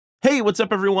Hey, what's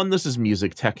up everyone? This is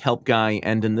MusicTechHelpGuy,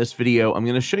 and in this video, I'm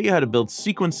going to show you how to build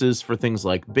sequences for things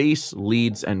like bass,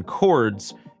 leads, and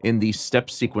chords in the step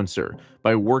sequencer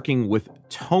by working with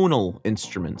tonal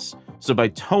instruments. So by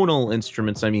tonal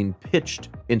instruments, I mean pitched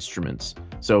instruments.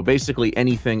 So basically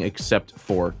anything except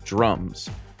for drums.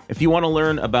 If you want to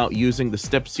learn about using the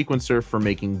step sequencer for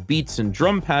making beats and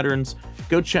drum patterns,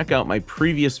 go check out my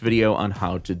previous video on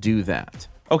how to do that.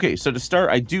 Okay, so to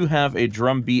start, I do have a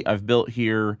drum beat I've built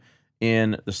here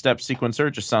in the step sequencer.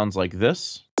 It just sounds like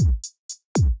this.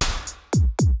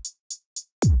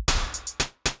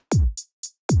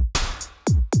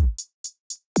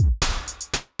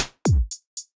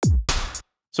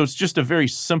 So it's just a very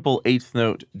simple eighth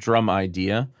note drum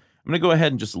idea. I'm going to go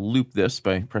ahead and just loop this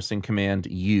by pressing Command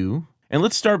U. And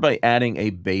let's start by adding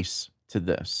a bass to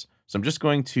this. So I'm just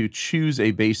going to choose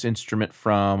a bass instrument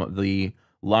from the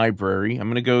library. I'm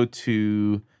going to go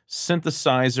to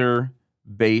synthesizer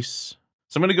bass.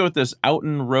 So I'm going to go with this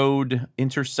Outen Road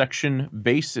intersection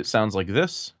bass. It sounds like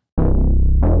this.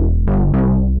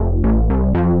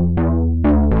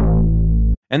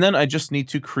 And then I just need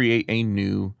to create a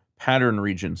new pattern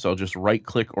region. So I'll just right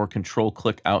click or control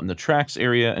click out in the tracks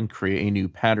area and create a new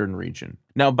pattern region.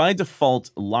 Now by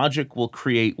default, Logic will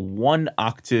create one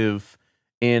octave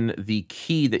in the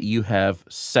key that you have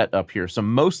set up here. So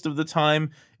most of the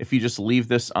time, if you just leave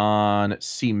this on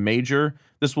C major,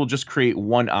 this will just create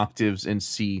one octaves in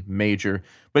C major,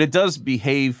 but it does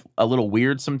behave a little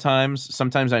weird sometimes.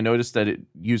 Sometimes I notice that it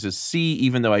uses C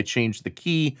even though I changed the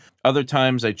key. Other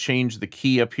times I change the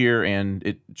key up here and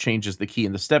it changes the key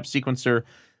in the step sequencer.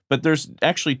 But there's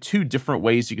actually two different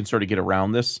ways you can sort of get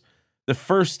around this. The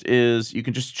first is you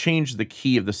can just change the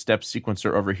key of the step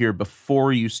sequencer over here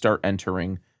before you start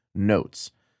entering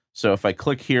notes. So if I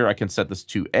click here, I can set this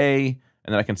to A,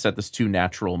 and then I can set this to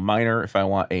natural minor if I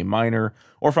want A minor,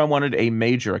 or if I wanted A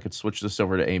major, I could switch this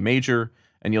over to A major,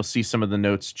 and you'll see some of the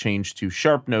notes change to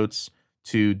sharp notes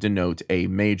to denote A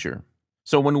major.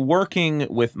 So when working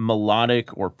with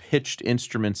melodic or pitched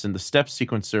instruments in the step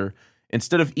sequencer,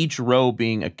 instead of each row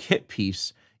being a kit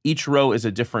piece, each row is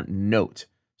a different note.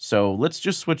 So let's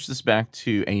just switch this back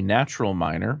to a natural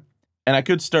minor. And I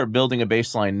could start building a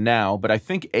bass line now, but I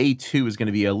think A2 is going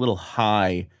to be a little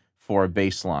high for a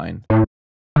bass line.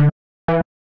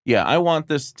 Yeah, I want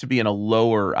this to be in a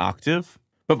lower octave.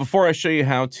 But before I show you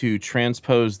how to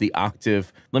transpose the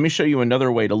octave, let me show you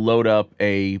another way to load up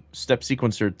a step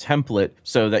sequencer template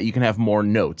so that you can have more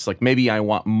notes. Like maybe I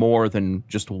want more than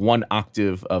just one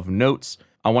octave of notes.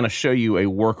 I want to show you a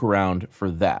workaround for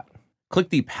that. Click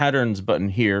the Patterns button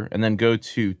here, and then go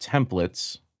to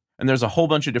Templates. And there's a whole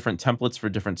bunch of different templates for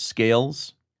different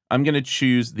scales. I'm going to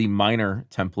choose the minor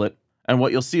template. And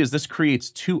what you'll see is this creates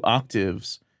two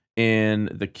octaves in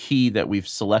the key that we've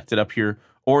selected up here,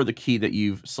 or the key that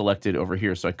you've selected over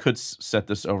here. So I could set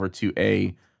this over to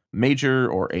A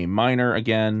major or A minor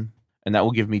again, and that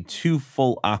will give me two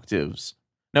full octaves.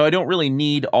 Now, I don't really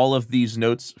need all of these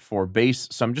notes for bass,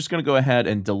 so I'm just going to go ahead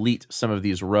and delete some of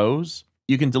these rows.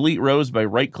 You can delete rows by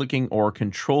right-clicking or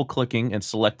control-clicking and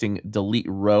selecting Delete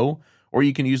Row, or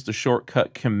you can use the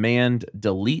shortcut Command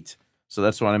Delete. So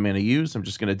that's what I'm going to use. I'm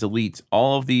just going to delete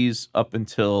all of these up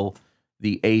until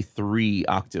the A3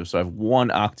 octave. So I have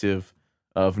one octave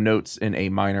of notes in A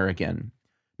minor again.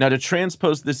 Now to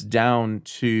transpose this down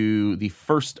to the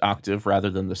first octave rather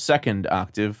than the second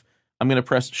octave, I'm going to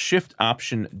press Shift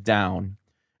Option down,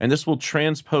 and this will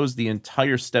transpose the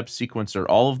entire step sequencer,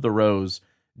 all of the rows,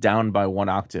 down by one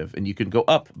octave, and you can go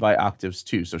up by octaves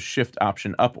too. So Shift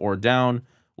Option up or down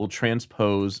will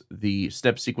transpose the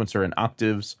step sequencer in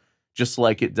octaves, just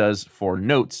like it does for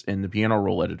notes in the piano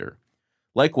roll editor.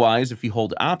 Likewise, if you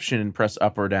hold Option and press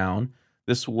up or down,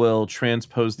 this will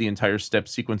transpose the entire step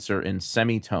sequencer in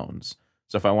semitones.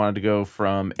 So if I wanted to go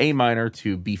from A minor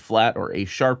to B flat or A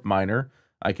sharp minor,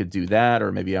 I could do that,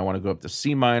 or maybe I want to go up to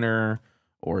C minor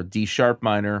or D sharp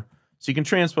minor. So you can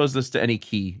transpose this to any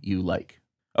key you like.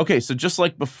 Okay, so just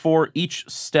like before, each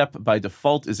step by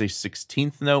default is a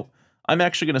 16th note. I'm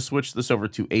actually going to switch this over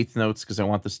to 8th notes because I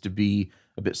want this to be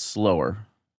a bit slower.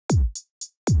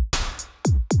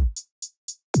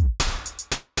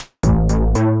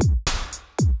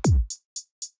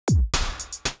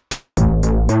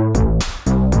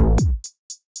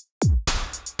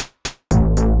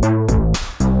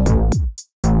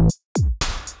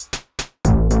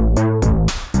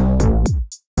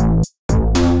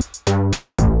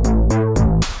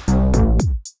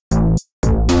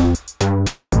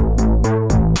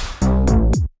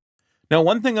 Now,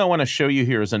 one thing I want to show you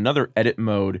here is another edit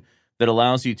mode that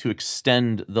allows you to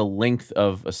extend the length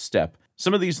of a step.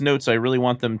 Some of these notes, I really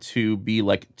want them to be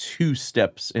like 2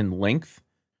 steps in length.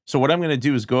 So what I'm going to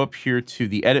do is go up here to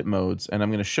the edit modes, and I'm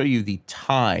going to show you the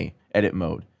tie edit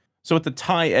mode. So what the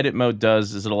tie edit mode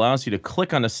does is it allows you to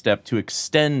click on a step to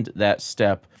extend that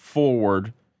step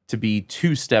forward to be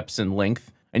 2 steps in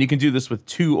length. And you can do this with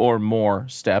 2 or more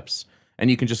steps.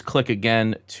 And you can just click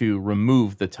again to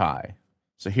remove the tie.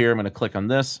 So here I'm going to click on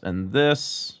this and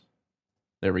this.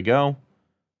 There we go.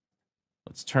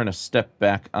 Let's turn a step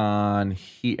back on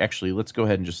here. Actually, let's go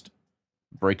ahead and just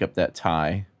break up that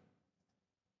tie.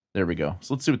 There we go.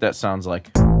 So let's see what that sounds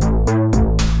like.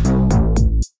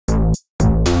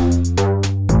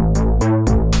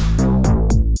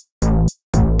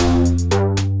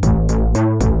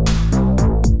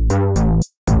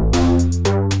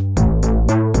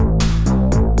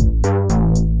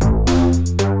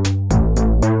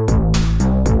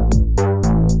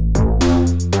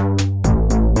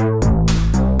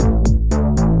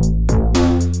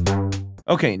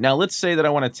 Okay, now let's say that I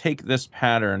want to take this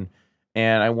pattern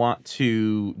and I want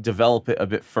to develop it a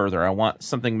bit further. I want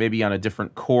something maybe on a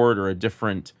different chord or a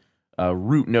different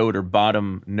root note or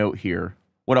bottom note here.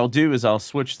 What I'll do is I'll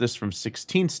switch this from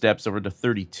 16 steps over to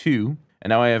 32, and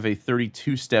now I have a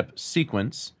 32-step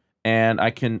sequence, and I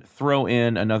can throw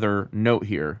in another note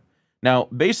here. Now,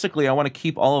 basically, I want to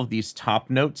keep all of these top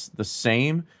notes the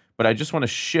same, but I just want to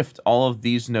shift all of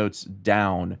these notes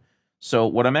down. So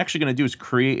what I'm actually going to do is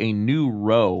create a new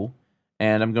row,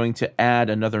 and I'm going to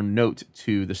add another note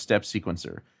to the step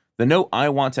sequencer. The note I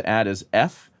want to add is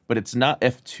F, but it's not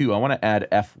F2. I want to add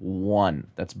F1.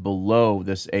 That's below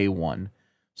this A1.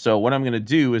 So what I'm going to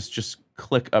do is just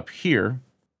click up here,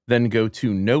 then go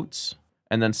to Notes,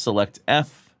 and then select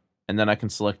F, and then I can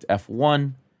select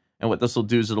F1. And what this will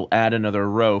do is it'll add another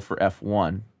row for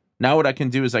F1. Now what I can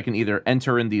do is I can either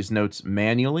enter in these notes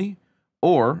manually,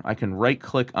 or I can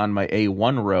right-click on my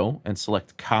A1 row and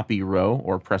select Copy Row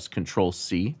or press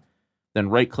Control-C. Then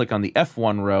right-click on the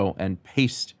F1 row and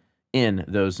paste in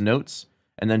those notes.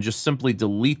 And then just simply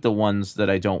delete the ones that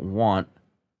I don't want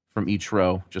from each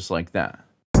row, just like that.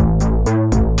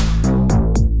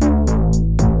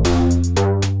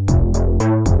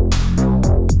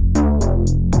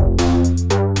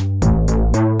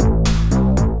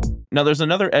 Now there's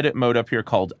another edit mode up here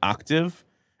called Octave.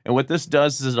 And what this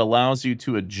does is it allows you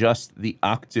to adjust the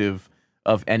octave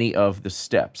of any of the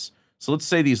steps. So let's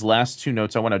say these last 2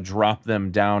 notes, I want to drop them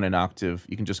down an octave.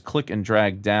 You can just click and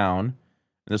drag down, and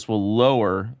this will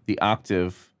lower the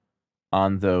octave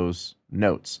on those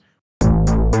notes.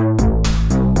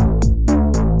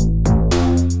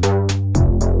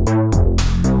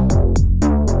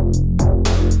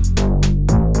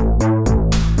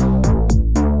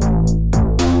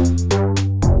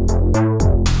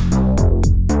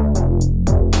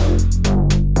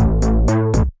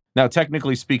 Now,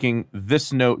 technically speaking,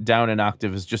 this note down an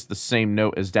octave is just the same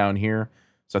note as down here.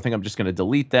 So I think I'm just going to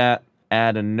delete that,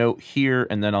 add a note here,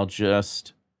 and then I'll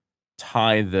just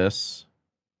tie this.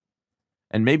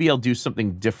 And maybe I'll do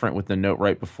something different with the note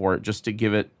right before it, just to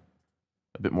give it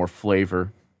a bit more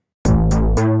flavor.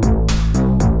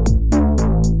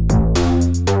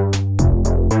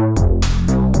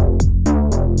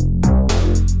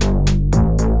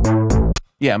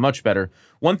 Yeah, much better.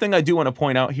 One thing I do want to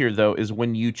point out here, though, is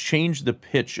when you change the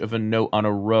pitch of a note on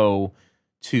a row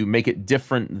to make it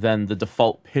different than the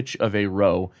default pitch of a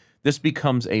row, this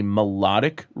becomes a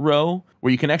melodic row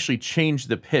where you can actually change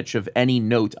the pitch of any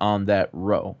note on that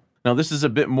row. Now, this is a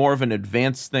bit more of an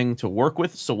advanced thing to work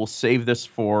with, so we'll save this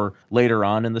for later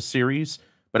on in the series.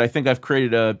 But I think I've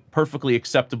created a perfectly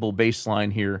acceptable bass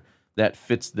line here that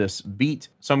fits this beat.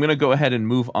 So I'm going to go ahead and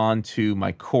move on to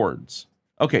my chords.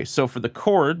 Okay, so for the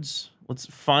chords, let's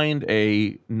find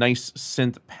a nice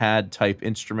synth pad type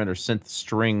instrument or synth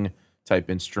string type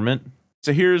instrument.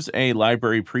 So here's a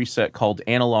library preset called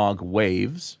Analog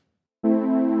Waves.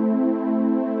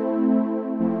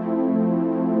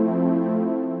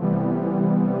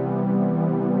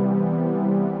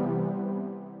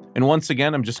 And once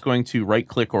again, I'm just going to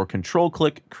right-click or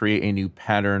control-click, create a new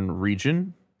pattern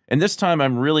region. And this time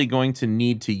I'm really going to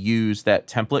need to use that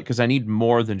template because I need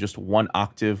more than just 1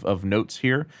 octave of notes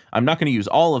here. I'm not going to use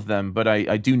all of them, but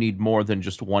I do need more than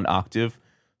just 1 octave.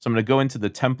 So I'm going to go into the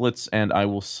templates and I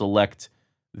will select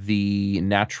the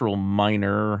natural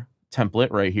minor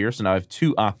template right here. So now I have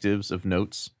 2 octaves of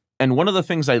notes. And one of the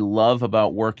things I love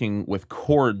about working with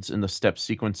chords in the step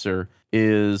sequencer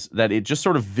is that it just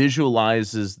sort of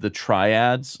visualizes the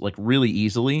triads like really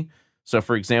easily. So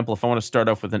for example, if I want to start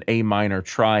off with an A minor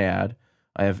triad,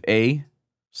 I have A,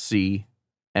 C,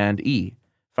 and E.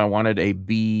 If I wanted a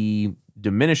B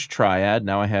diminished triad,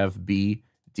 now I have B,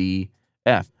 D,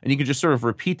 F. And you can just sort of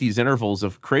repeat these intervals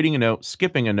of creating a note,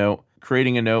 skipping a note,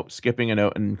 creating a note, skipping a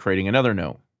note, and creating another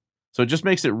note. So it just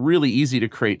makes it really easy to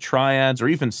create triads or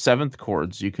even seventh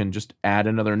chords. You can just add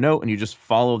another note and you just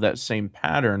follow that same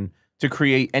pattern to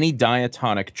create any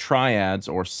diatonic triads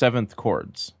or seventh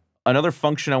chords. Another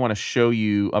function I want to show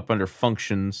you up under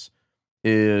functions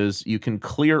is you can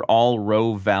clear all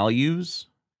row values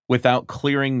without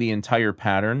clearing the entire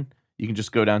pattern. You can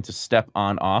just go down to step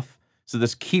on off. So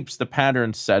this keeps the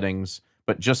pattern settings,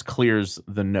 but just clears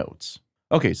the notes.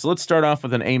 Okay, so let's start off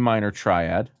with an A minor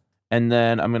triad. And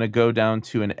then I'm going to go down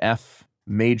to an F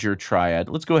major triad.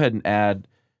 Let's go ahead and add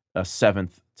a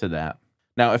seventh to that.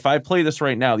 Now, if I play this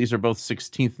right now, these are both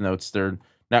 16th notes. They're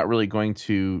not really going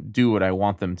to do what I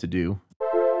want them to do.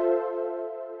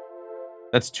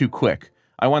 That's too quick.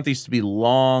 I want these to be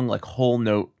long, like whole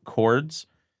note chords.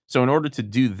 So in order to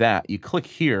do that, you click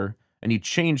here and you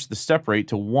change the step rate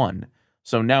to 1.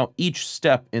 So now each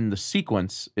step in the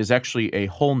sequence is actually a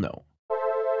whole note.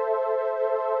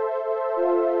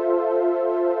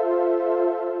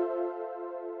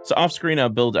 So off screen, I'll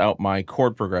build out my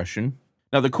chord progression.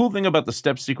 Now, the cool thing about the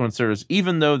step sequencer is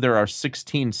even though there are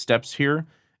 16 steps here,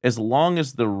 as long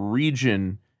as the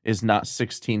region is not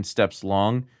 16 steps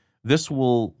long, this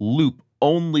will loop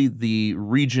only the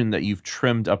region that you've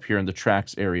trimmed up here in the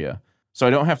tracks area. So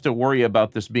I don't have to worry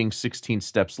about this being 16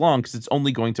 steps long because it's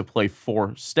only going to play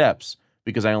 4 steps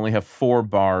because I only have 4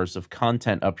 bars of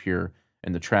content up here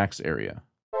in the tracks area.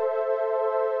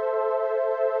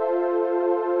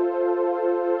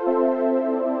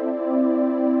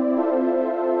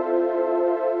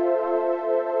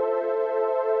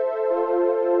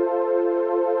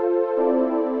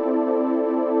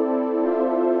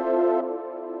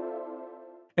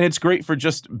 And it's great for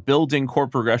just building chord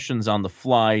progressions on the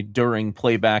fly during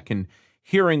playback and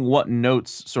hearing what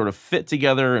notes sort of fit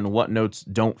together and what notes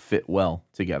don't fit well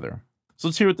together. So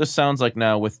let's hear what this sounds like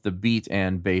now with the beat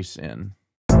and bass in.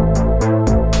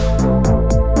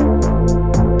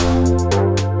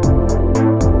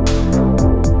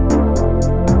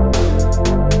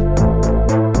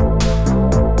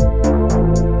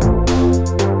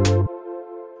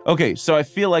 Okay, so I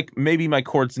feel like maybe my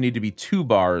chords need to be 2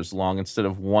 bars long instead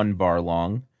of 1 bar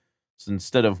long. So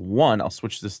instead of 1, I'll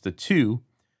switch this to 2.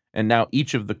 And now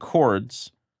each of the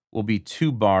chords will be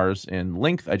 2 bars in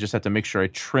length. I just have to make sure I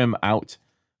trim out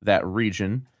that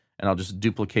region. And I'll just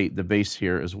duplicate the bass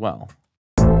here as well.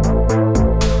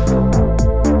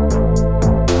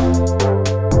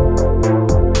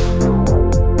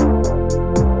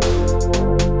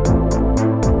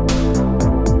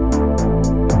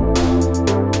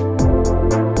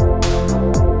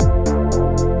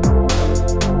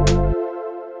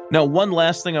 Now, one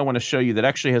last thing I want to show you that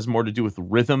actually has more to do with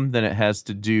rhythm than it has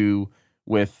to do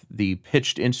with the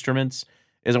pitched instruments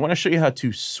is I want to show you how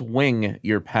to swing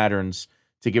your patterns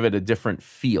to give it a different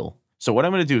feel. So what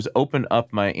I'm going to do is open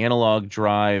up my analog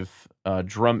drive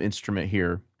drum instrument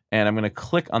here, and I'm going to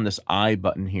click on this I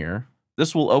button here.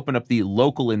 This will open up the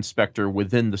local inspector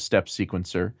within the step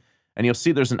sequencer, and you'll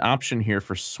see there's an option here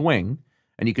for swing,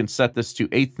 and you can set this to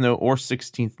 8th note or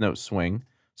 16th note swing.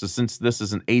 So since this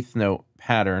is an 8th note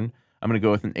pattern, I'm going to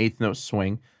go with an 8th note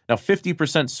swing. Now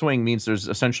 50% swing means there's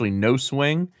essentially no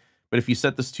swing, but if you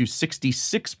set this to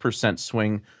 66%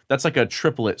 swing, that's like a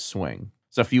triplet swing.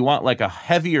 So if you want like a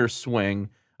heavier swing,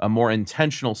 a more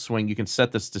intentional swing, you can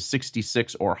set this to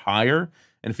 66 or higher.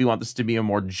 And if you want this to be a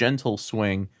more gentle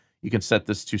swing, you can set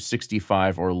this to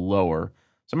 65 or lower.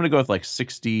 So I'm going to go with like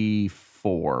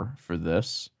 64 for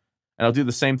this. And I'll do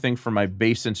the same thing for my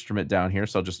bass instrument down here.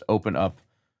 So I'll just open up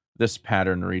this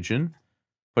pattern region,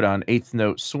 put on 8th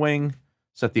note swing,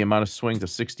 set the amount of swing to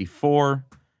 64,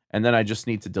 and then I just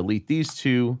need to delete these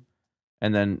two,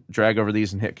 and then drag over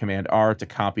these and hit Command R to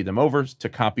copy them over, to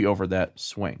copy over that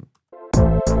swing.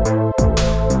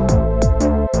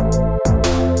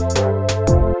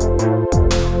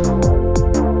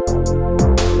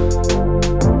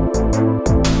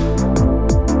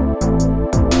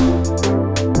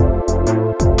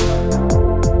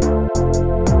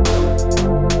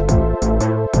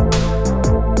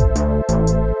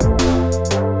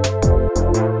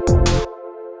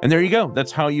 And there you go.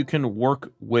 That's how you can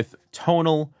work with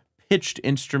tonal pitched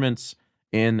instruments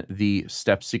in the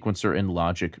step sequencer in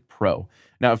Logic Pro.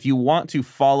 Now, if you want to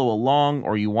follow along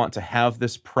or you want to have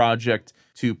this project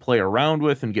to play around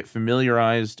with and get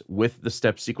familiarized with the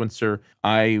step sequencer,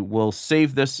 I will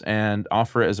save this and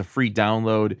offer it as a free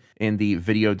download in the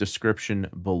video description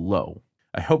below.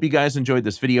 I hope you guys enjoyed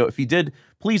this video. If you did,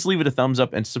 please leave it a thumbs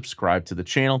up and subscribe to the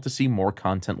channel to see more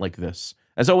content like this.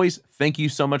 As always, thank you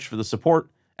so much for the support,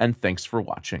 and thanks for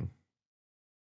watching.